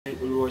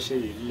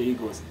Oluwaseyi,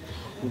 Lagos.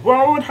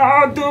 What would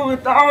I do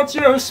without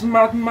your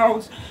smart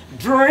mouth?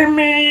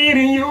 Dreaming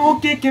and you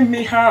kicking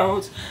me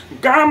out.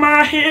 Got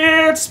my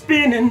head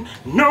spinning,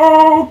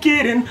 no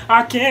kidding,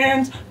 I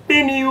can't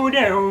pin you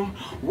down.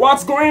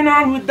 What's going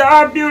on with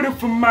that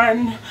beautiful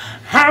man?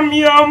 I'm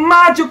your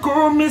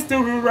magical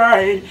mystery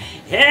ride,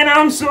 and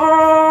I'm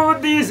so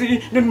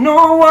dizzy, don't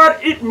know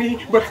what hit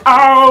me, but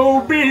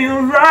I'll be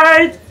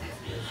right.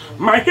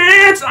 My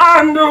head's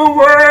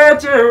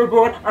underwater,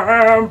 but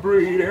I'm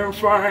breathing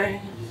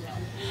fine.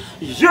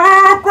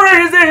 You're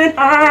crazy,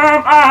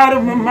 I'm out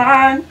of my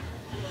mind,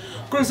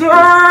 'cause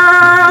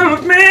all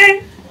of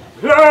me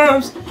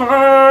loves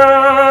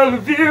all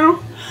of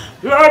you.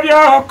 Love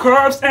your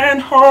curves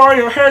and all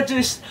your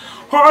edges,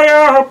 all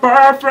your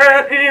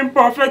perfect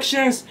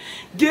imperfections.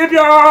 Give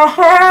your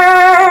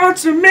heart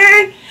to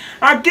me,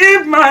 I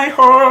give my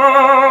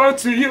heart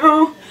to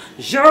you.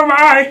 You're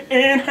my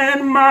end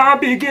and my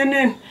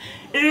beginning.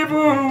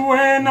 Even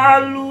when I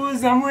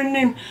lose, I'm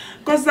winning,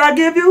 'cause I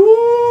give you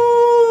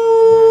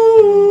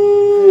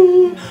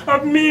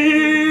of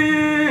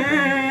me,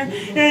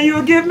 and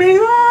you give me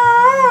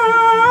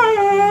all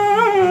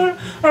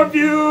of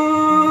you.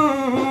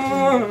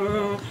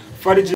 Fadiji.